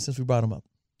about Cleveland since we brought them up.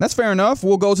 That's fair enough.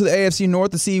 We'll go to the AFC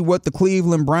North to see what the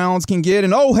Cleveland Browns can get.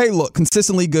 And, oh, hey, look,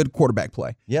 consistently good quarterback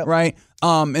play. Yep. Right?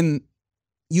 And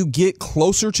you get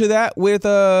closer to that with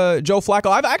Joe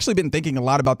Flacco. I've actually been thinking a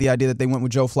lot about the idea that they went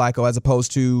with Joe Flacco as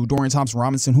opposed to Dorian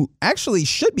Thompson-Robinson, who actually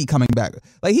should be coming back.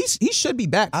 Like, he should be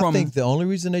back from. I think the only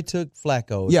reason they took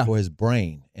Flacco is for his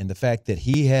brain and the fact that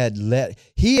he had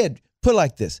put it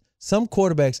like this. Some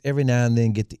quarterbacks every now and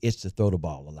then get the itch to throw the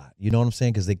ball a lot. You know what I'm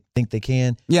saying? Because they think they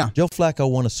can. Yeah. Joe Flacco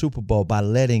won a Super Bowl by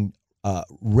letting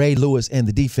Ray Lewis and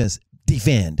the defense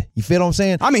defend. You feel what I'm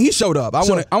saying? I mean, he showed up. I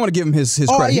want to give him his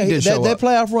credit. Yeah, he did show that up.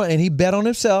 playoff run, and he bet on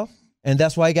himself, and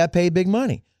that's why he got paid big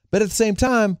money. But at the same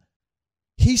time,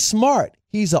 he's smart.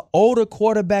 He's an older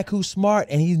quarterback who's smart,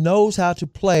 and he knows how to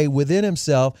play within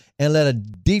himself and let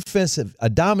a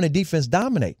dominant defense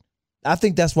dominate. I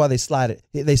think that's why they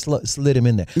slid him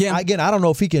in there. Yeah. Again, I don't know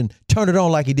if he can turn it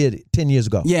on like he did 10 years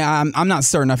ago. Yeah, I'm not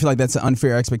certain. I feel like that's an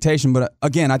unfair expectation. But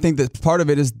again, I think that part of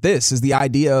it is the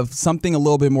idea of something a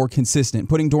little bit more consistent.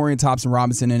 Putting Dorian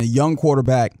Thompson-Robinson in a young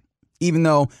quarterback, even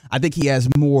though I think he has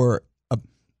more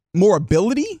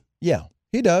ability. Yeah,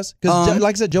 he does. Because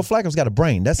like I said, Joe Flacco's got a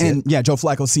brain. That's it. Yeah, Joe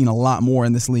Flacco's seen a lot more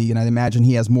in this league, and I imagine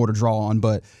he has more to draw on.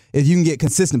 But if you can get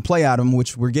consistent play out of him,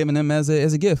 which we're giving him as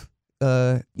a gift.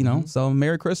 So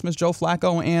Merry Christmas, Joe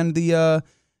Flacco and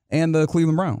the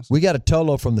Cleveland Browns. We got a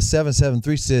Tolo from the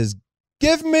 773 says,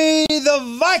 "Give me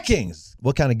the Vikings."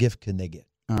 What kind of gift can they get?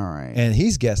 All right, and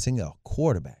he's guessing a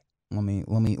quarterback. Let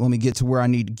me get to where I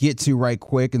need to get to right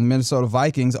quick. And the Minnesota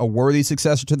Vikings, a worthy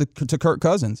successor to Kirk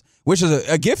Cousins, which is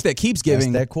a gift that keeps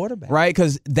giving. That's that quarterback, right?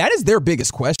 Because that is their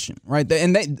biggest question, right?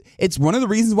 And it's one of the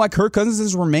reasons why Kirk Cousins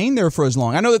has remained there for as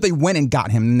long. I know that they went and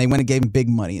got him, and they went and gave him big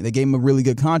money. They gave him a really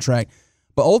good contract,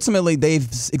 but ultimately they've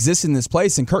existed in this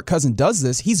place. And Kirk Cousins does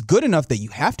this. He's good enough that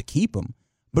you have to keep him.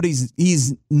 But he's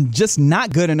just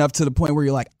not good enough to the point where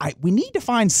you're like, we need to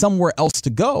find somewhere else to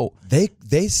go. They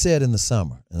said in the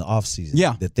summer, in the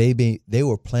offseason, that they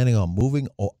were planning on moving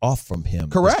off from him.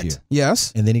 Correct. This year.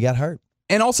 Yes. And then he got hurt.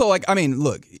 And also,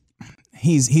 look,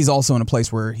 he's also in a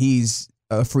place where he's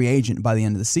a free agent by the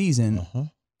end of the season. And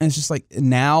it's just like,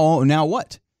 now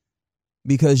what?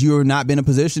 Because you've not been in a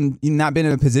position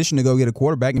to go get a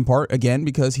quarterback, in part again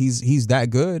because he's that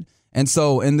good. And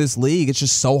so in this league, it's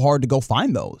just so hard to go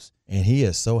find those. And he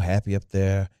is so happy up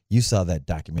there. You saw that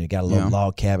documentary. Got a little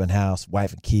log cabin house,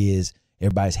 wife and kids.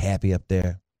 Everybody's happy up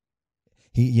there.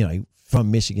 He from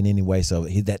Michigan anyway, so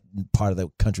that part of the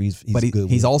country he's good.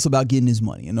 He's also about getting his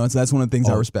money. So that's one of the things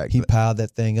I respect. He piled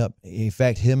that thing up. In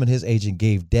fact, him and his agent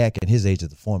gave Dak and his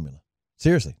agent the formula.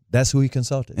 Seriously, that's who he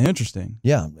consulted. Interesting.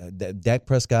 Yeah, Dak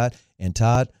Prescott and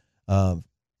Todd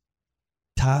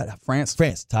France.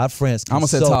 Todd France. I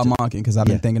almost said Todd Monken because I've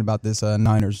been thinking about this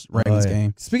Niners-Ravens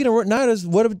game. Speaking of Niners,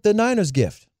 what are the Niners'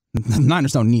 gift? The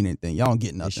Niners don't need anything. Y'all don't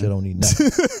get nothing. They sure don't need nothing.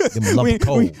 Give them a lump of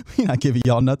coal. We're not giving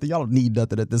y'all nothing. Y'all don't need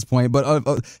nothing at this point.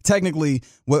 But technically,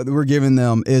 what we're giving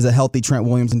them is a healthy Trent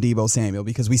Williams and Deebo Samuel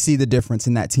because we see the difference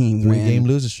in that team. 3-game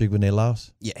losing streak when they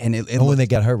lost. Yeah, and when they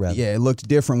got hurt, rather. Yeah, it looked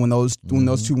different when those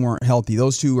two weren't healthy.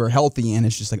 Those two are healthy, and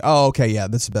it's just like, oh, okay, yeah,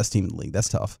 this is the best team in the league. That's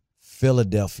tough.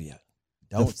 Philadelphia.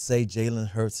 Don't say Jalen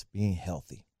Hurts being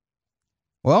healthy.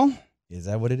 Well, is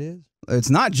that what it is? It's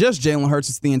not just Jalen Hurts.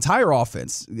 It's the entire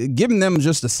offense. Giving them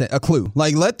just a clue.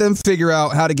 Like, let them figure out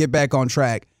how to get back on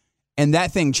track, and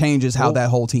that thing changes how that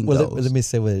whole team goes. Let me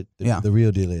say what the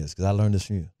real deal is, because I learned this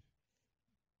from you.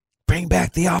 Bring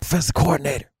back the offensive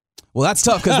coordinator. Well, that's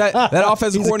tough because that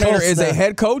offensive coordinator is a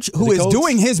head coach who is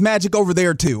doing his magic over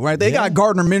there too, right? They got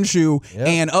Gardner Minshew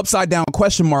and upside down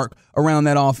question mark around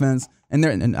that offense.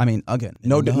 And I mean, again,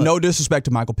 no disrespect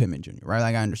to Michael Pittman Jr., right?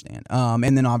 Like, I understand.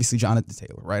 And then obviously Jonathan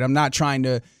Taylor, right?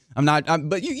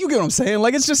 But you get what I'm saying?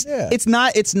 Like, it's just,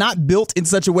 it's not built in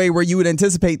such a way where you would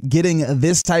anticipate getting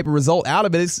this type of result out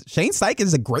of it. Shane Steichen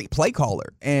is a great play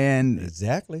caller. And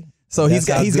exactly. So he's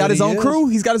got his own crew.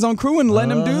 He's got his own crew, and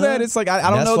letting him do that, it's like, I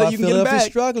don't know that you can get him back.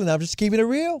 Struggling. I'm just keeping it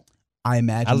real. I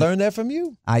imagine. I learned that from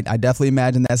you. I definitely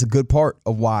imagine that's a good part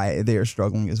of why they're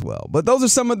struggling as well. But those are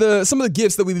some of the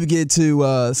gifts that we would get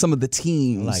to some of the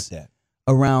teams like that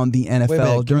around the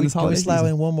NFL during this holiday season. Can we slide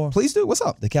in one more? Please do. What's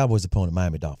up? The Cowboys opponent,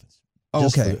 Miami Dolphins.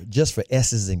 Just for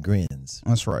S's and grins.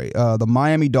 That's right. The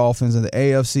Miami Dolphins in the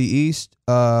AFC East,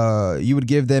 you would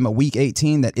give them a Week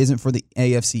 18 that isn't for the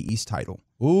AFC East title.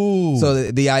 Ooh.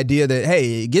 So the idea that,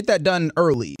 hey, get that done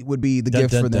early would be the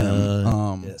gift for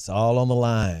them. It's all on the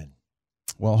line.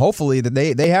 Well, hopefully that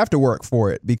they have to work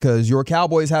for it because your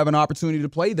Cowboys have an opportunity to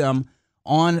play them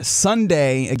on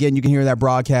Sunday. Again, you can hear that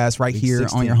broadcast right Week here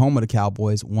 16. on your home of the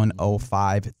Cowboys,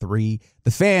 105.3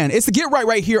 The Fan. It's the Get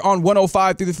Right here on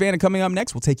 105.3 The Fan. And coming up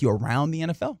next, we'll take you around the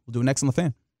NFL. We'll do it next on The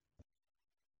Fan.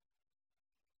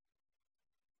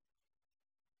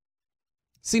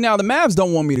 See, now the Mavs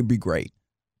don't want me to be great.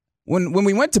 When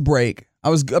we went to break, I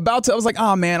was like,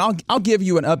 oh man, I'll give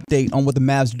you an update on what the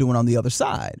Mavs are doing on the other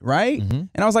side, right? And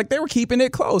I was like, they were keeping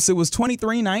it close. It was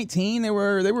 23-19. They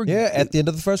were at the end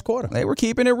of the first quarter. They were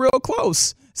keeping it real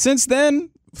close. Since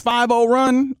then, 5-0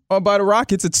 run by the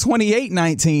Rockets. It's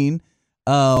 28-19.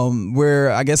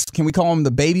 Where I guess, can we call them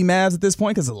the baby Mavs at this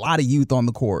point? Because a lot of youth on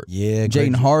the court. Yeah,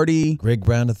 Jaden Hardy. Greg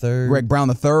Brown III. Greg Brown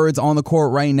III's on the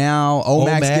court right now.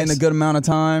 Omax getting a good amount of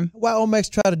time. Why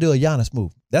Omax tried to do a Giannis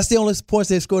move? That's the only points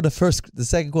they've scored the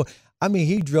second quarter. I mean,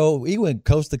 he went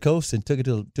coast to coast and took it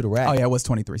to the rack. Oh yeah, it was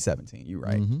 23-17. You're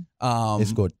right. They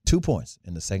scored 2 points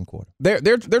in the second quarter.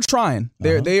 They're trying.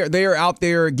 They are out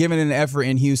there giving an effort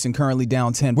in Houston, currently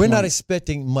down 10 We're points. not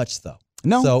expecting much though.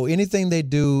 No. So anything they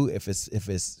do, if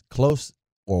it's close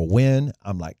or win,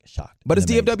 I'm like shocked. But as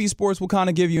DFW Sports will kind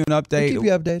of give you an update. We'll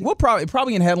keep you updated. We'll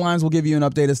probably in headlines we'll give you an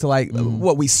update as to like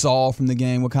what we saw from the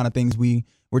game, what kind of things we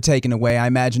were taking away. I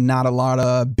imagine not a lot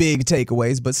of big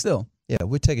takeaways, but still. Yeah,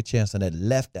 we'll take a chance on that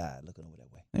left eye looking over that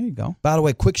way. There you go. By the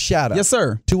way, quick shout out. Yes,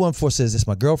 sir. 214 says it's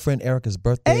my girlfriend Erica's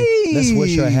birthday. Hey. Let's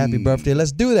wish her a happy birthday.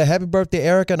 Let's do that. Happy birthday,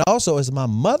 Erica. And also it's my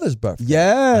mother's birthday.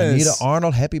 Yes. Anita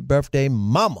Arnold, happy birthday,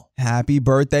 mama. Happy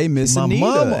birthday, Miss My Anita.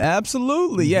 mama.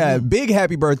 Absolutely. Yeah. Big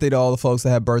happy birthday to all the folks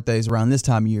that have birthdays around this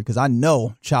time of year because I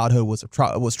know childhood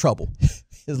was trouble.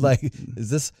 It's like, is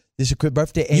this your quick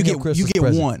birthday and your Christmas you get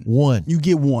present? one. You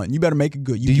get one. You better make it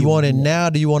good. Do you want it now?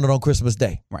 Do you want it on Christmas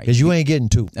Day? Right. Because you ain't getting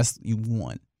two. You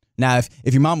won. Now,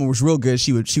 if your mama was real good,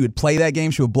 she would play that game.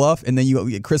 She would bluff, and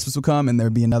then Christmas would come, and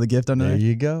there'd be another gift under there. There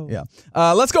you go. Yeah.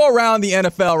 Let's go around the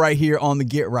NFL right here on the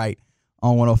Get Right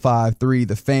on 105.3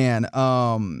 The Fan.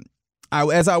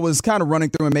 As I was kind of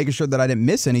running through and making sure that I didn't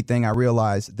miss anything, I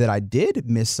realized that I did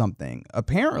miss something.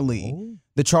 Apparently,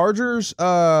 the Chargers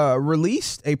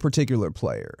released a particular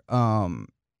player.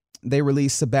 They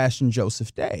released Sebastian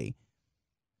Joseph Day.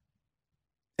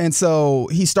 And so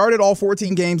he started all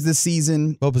 14 games this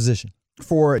season. What position?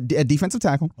 For a defensive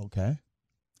tackle. Okay.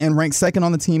 And ranked second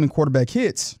on the team in quarterback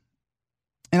hits.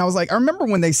 And I was like, I remember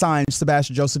when they signed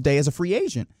Sebastian Joseph Day as a free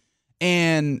agent.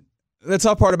 And the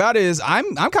tough part about it is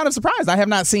I'm kind of surprised. I have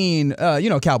not seen,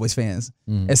 Cowboys fans.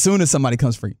 As soon as somebody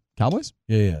comes free. Cowboys?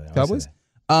 Yeah. Cowboys?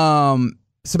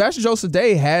 Sebastian Joseph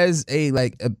Day has a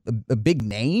big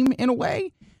name in a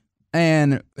way.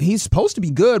 And he's supposed to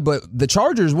be good, but the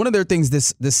Chargers, one of their things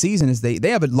this season is they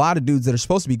have a lot of dudes that are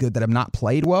supposed to be good that have not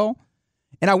played well.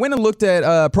 And I went and looked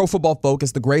at Pro Football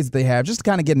Focus, the grades that they have, just to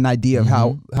kind of get an idea of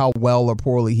how well or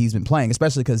poorly he's been playing,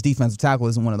 especially because defensive tackle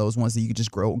isn't one of those ones that you could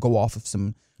just go off of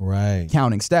some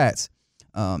counting stats.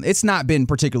 It's not been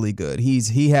particularly good.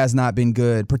 He has not been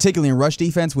good, particularly in rush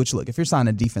defense, which, look, if you're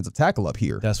signing a defensive tackle up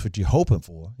here. That's what you're hoping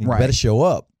for. You better show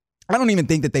up. I don't even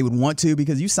think that they would want to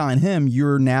because you sign him,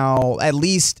 you're now at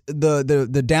least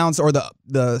the downs or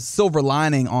the silver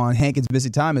lining on Hankins' busy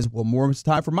time is, well, more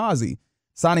time for Mozzie.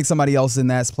 Signing somebody else in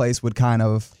that place would kind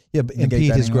of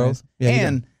impede his growth. Yeah,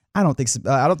 and I don't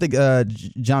think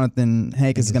Jonathan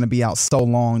Hankins is going to be out so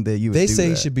long that you would They do say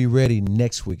that. he should be ready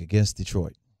next week against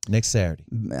Detroit, next Saturday.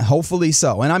 Hopefully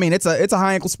so. And I mean, it's a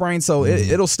high ankle sprain, so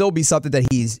it'll still be something that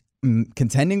he's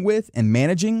contending with and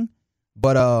managing.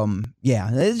 But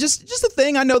it's just a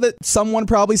thing I know that someone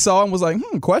probably saw and was like,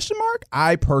 question mark?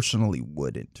 I personally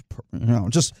wouldn't.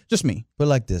 Just me. But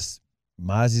like this,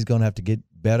 Mozzie's going to have to get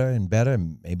better and better,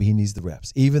 and maybe he needs the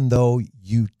reps, even though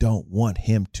you don't want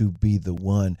him to be the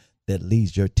one that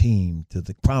leads your team to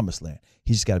the promised land.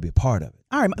 He just got to be a part of it.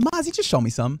 All right, Mozzie, just show me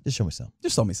something. Just show me something.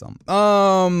 Just show me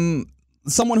something.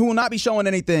 Someone who will not be showing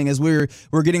anything as we're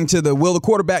getting to the will the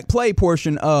quarterback play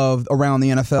portion of Around the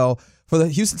NFL. For the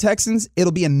Houston Texans,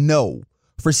 it'll be a no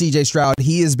for C.J. Stroud.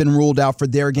 He has been ruled out for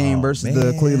their game versus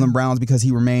the Cleveland Browns because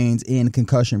he remains in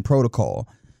concussion protocol.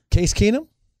 Case Keenum?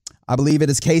 I believe it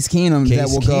is Case Keenum that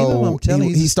will go. I'm telling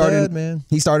you, he's started, stud, man.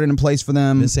 He started in place for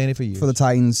them. Been saying it for years. For the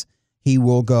Titans. He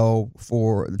will go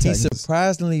for the Texans. He's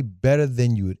surprisingly better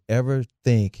than you would ever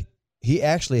think. He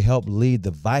actually helped lead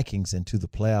the Vikings into the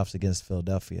playoffs against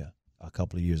Philadelphia a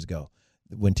couple of years ago.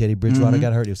 When Teddy Bridgewater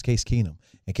got hurt, it was Case Keenum.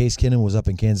 And Case Keenum was up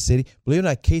in Kansas City. Believe it or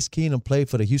not, Case Keenum played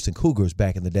for the Houston Cougars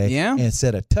back in the day and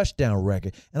set a touchdown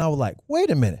record. And I was like, wait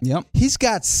a minute. Yep. He's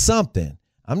got something.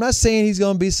 I'm not saying he's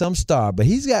going to be some star, but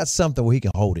he's got something where he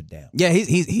can hold it down. Yeah,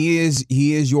 he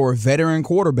is your veteran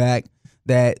quarterback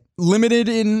that limited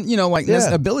in,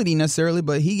 ability necessarily,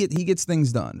 but he gets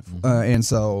things done. And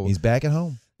so he's back at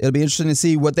home. It'll be interesting to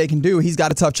see what they can do. He's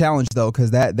got a tough challenge, though,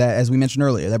 because that, as we mentioned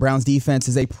earlier, that Browns defense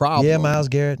is a problem. Yeah, Myles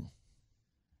Garrett.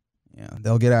 Yeah,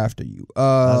 they'll get after you.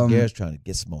 Myles Garrett's trying to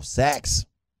get some more sacks.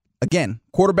 Again,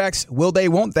 quarterbacks, will they,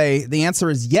 won't they? The answer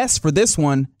is yes for this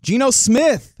one. Geno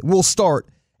Smith will start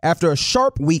after a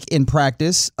sharp week in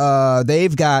practice.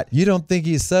 They've got... You don't think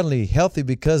he's suddenly healthy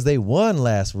because they won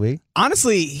last week?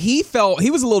 Honestly, he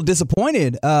was a little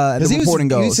disappointed, the reporting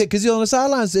goes. Because he's on the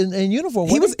sidelines in uniform.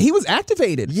 He was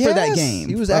activated for that game.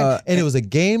 He was and it was a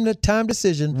game-time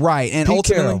decision. Right, and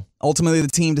ultimately the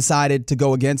team decided to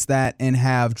go against that and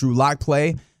have Drew Lock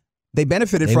play. They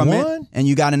benefited from it, and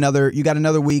you got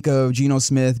another week of Geno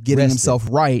Smith getting himself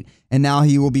right, and now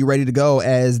he will be ready to go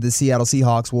as the Seattle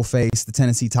Seahawks will face the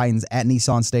Tennessee Titans at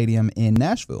Nissan Stadium in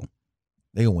Nashville.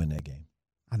 They're going to win that game.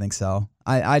 I think so.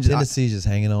 Tennessee's just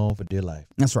hanging on for dear life.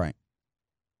 That's right.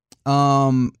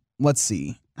 Let's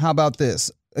see. How about this?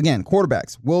 Again,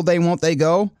 quarterbacks. Will they, won't they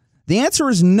go? The answer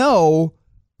is no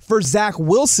for Zach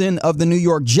Wilson of the New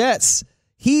York Jets.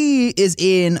 He is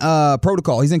in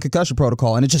protocol. He's in concussion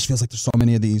protocol, and it just feels like there's so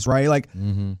many of these, right? Like,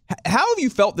 how have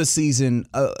you felt this season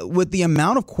with the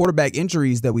amount of quarterback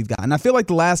injuries that we've gotten? I feel like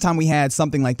the last time we had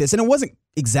something like this, and it wasn't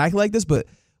exactly like this, but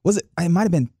it might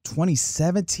have been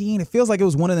 2017. It feels like it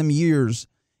was one of them years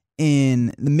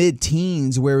in the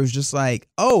mid-teens where it was just like,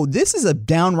 oh, this is a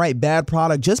downright bad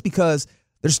product just because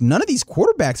there's none of these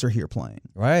quarterbacks are here playing.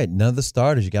 Right. None of the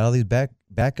starters. You got all these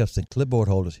backups and clipboard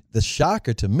holders. The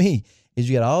shocker to me is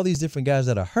you got all these different guys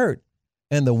that are hurt,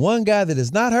 and the one guy that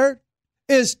is not hurt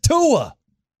is Tua.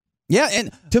 Yeah,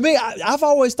 and to me, I've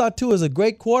always thought Tua is a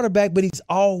great quarterback, but he's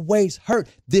always hurt.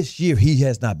 This year, he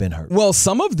has not been hurt. Well,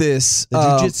 some of this...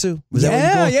 The jiu-jitsu?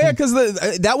 Because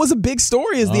that was a big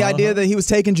story, is the idea that he was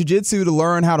taking jiu-jitsu to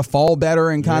learn how to fall better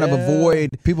and kind of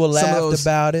avoid... People laughed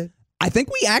about it. I think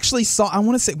we actually saw, I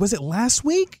want to say, was it last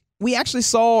week? We actually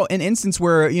saw an instance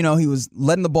where, he was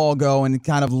letting the ball go and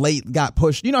kind of late got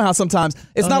pushed. You know how sometimes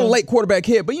it's not a late quarterback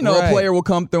hit, but, a player will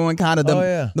come through and kind of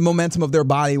the momentum of their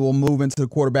body will move into the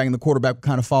quarterback and the quarterback will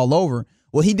kind of fall over.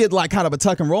 Well, he did like kind of a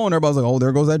tuck and roll and everybody's like, oh,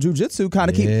 there goes that jiu-jitsu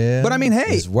kind of keep. But I mean,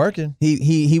 hey. It's working.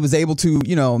 He was able to,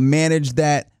 manage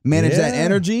that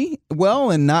energy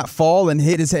well and not fall and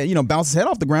hit his head, bounce his head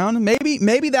off the ground. And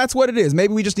maybe that's what it is.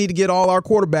 Maybe we just need to get all our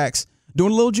quarterbacks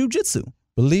doing a little jiu-jitsu.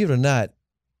 Believe it or not,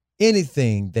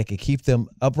 anything that can keep them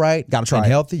upright and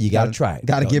healthy, you got to try it.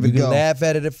 Got to give it a go. You can laugh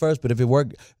at it at first, but if it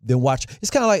worked, then watch. It's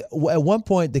kind of like at one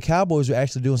point, the Cowboys were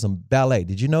actually doing some ballet.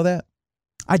 Did you know that?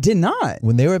 I did not.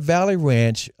 When they were at Valley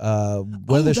Ranch, one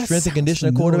of their strength and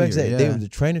conditioning quarterbacks, they were the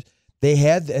trainers. They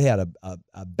had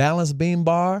a balance beam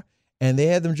bar, and they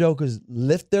had them jokers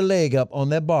lift their leg up on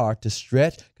that bar to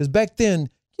stretch. Because back then,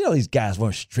 these guys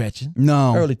weren't stretching.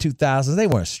 No. Early 2000s, they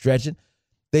weren't stretching.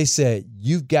 They said,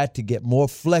 you've got to get more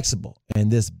flexible.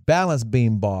 And this balance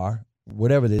beam bar,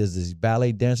 whatever it is, these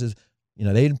ballet dancers,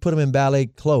 they didn't put them in ballet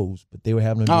clothes, but they were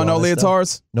having them do all no leotards?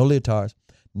 Stuff. No leotards.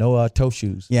 No toe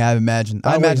shoes. Yeah, I imagine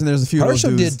there's a few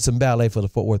Herschel of those dudes. did some ballet for the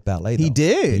Fort Worth Ballet, though. He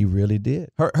did. He really did.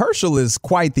 Herschel is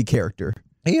quite the character.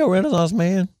 He a Renaissance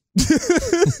man.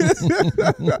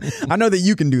 I know that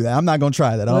you can do that. I'm not going to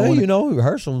try that.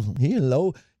 Herschel,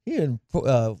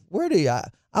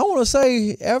 I want to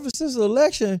say ever since the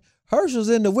election, Herschel's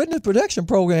in the witness protection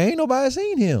program. Ain't nobody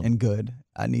seen him. And good.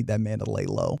 I need that man to lay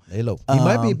low. Lay low. He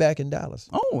might be back in Dallas.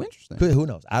 Oh, interesting. Who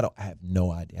knows? I have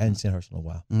no idea. I haven't seen Herschel in a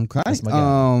while. Okay. That's my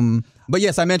guy. But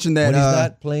yes, I mentioned that when he's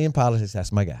not playing politics,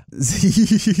 that's my guy.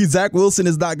 Zach Wilson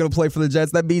is not going to play for the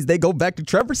Jets. That means they go back to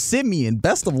Trevor Siemian.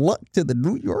 Best of luck to the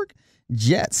New York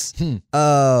Jets.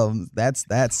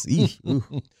 That's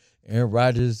Aaron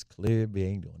Rodgers clearly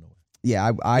ain't doing no.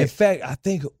 Yeah, in fact, I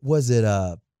think, was it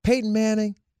Peyton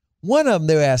Manning? One of them,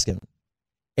 they were asking,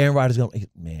 Aaron Rodgers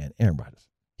Aaron Rodgers,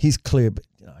 he's clear, but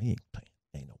he ain't playing.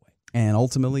 Ain't no way. And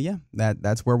ultimately,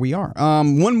 that's where we are.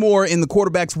 One more in the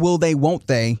quarterbacks, will they, won't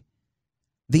they?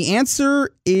 The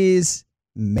answer is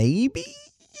maybe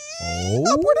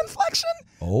upward inflection.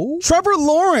 Trevor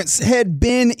Lawrence had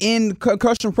been in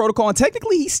concussion protocol, and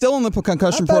technically he's still in the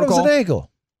concussion protocol. I thought it was an ankle.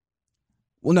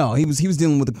 Well, no, he was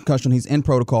dealing with a concussion. He's in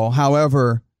protocol.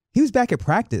 However, he was back at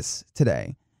practice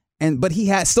today, but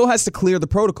he still has to clear the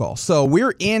protocol. So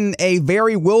we're in a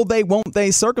very will they, won't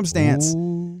they circumstance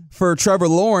for Trevor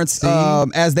Lawrence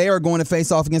as they are going to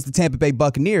face off against the Tampa Bay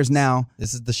Buccaneers. Now,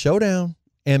 this is the showdown.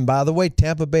 And by the way,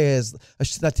 Tampa Bay is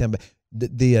not Tampa Bay.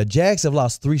 The Jags have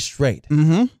lost 3 straight.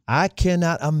 Mm-hmm. I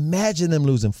cannot imagine them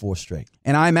losing 4 straight.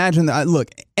 And I imagine that, look,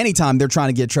 anytime they're trying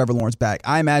to get Trevor Lawrence back,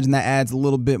 I imagine that adds a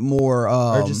little bit more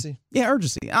urgency. Yeah,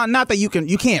 urgency. Not that you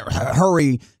can't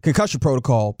hurry concussion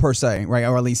protocol per se, right?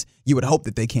 Or at least you would hope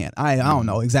that they can't. I don't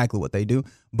know exactly what they do,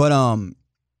 but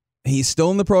he's still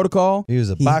in the protocol. He was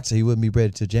a boxer. He wouldn't be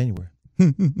ready till January.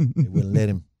 They wouldn't let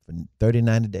him for 30,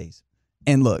 90 days.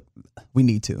 And look, we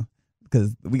need to,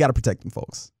 because we got to protect them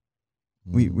folks.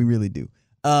 We really do.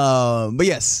 But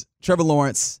yes, Trevor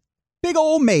Lawrence, big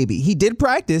old maybe. He did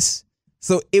practice,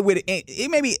 so we'd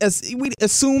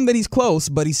assume that he's close,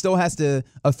 but he still has to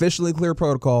officially clear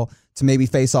protocol to maybe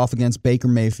face off against Baker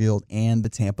Mayfield and the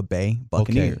Tampa Bay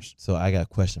Buccaneers. Okay, so I got a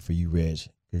question for you, Reg,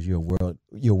 because you're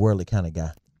a worldly kind of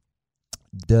guy.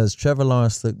 Does Trevor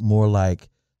Lawrence look more like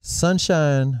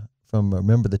Sunshine from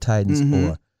Remember the Titans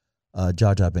or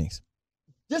Jar Jar Binks?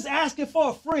 Just asking for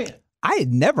a friend. I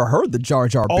had never heard the Jar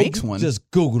Jar Binks one.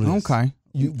 Just Google this. Okay.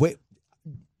 You wait.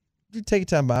 You take your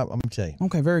time, but I'm gonna tell you.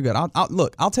 Okay, very good.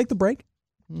 I'll take the break.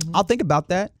 I'll think about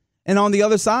that. And on the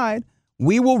other side,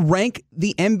 we will rank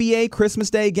the NBA Christmas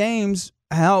Day games.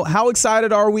 How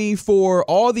excited are we for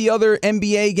all the other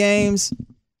NBA games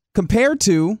compared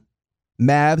to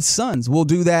Mavs Suns? We'll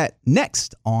do that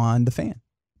next on The Fan.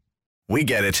 We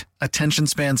get it. Attention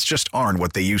spans just aren't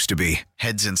what they used to be.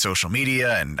 Heads in social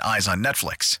media and eyes on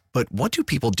Netflix. But what do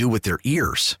people do with their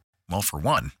ears? Well, for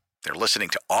one, they're listening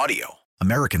to audio.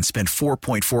 Americans spend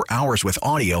 4.4 hours with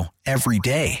audio every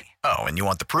day. Oh, and you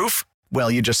want the proof?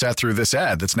 Well, you just sat through this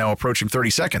ad that's now approaching 30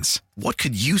 seconds. What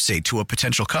could you say to a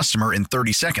potential customer in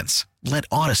 30 seconds? Let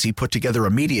Odyssey put together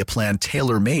a media plan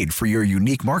tailor-made for your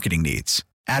unique marketing needs.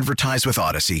 Advertise with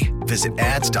Odyssey. Visit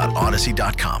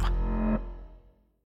ads.odyssey.com.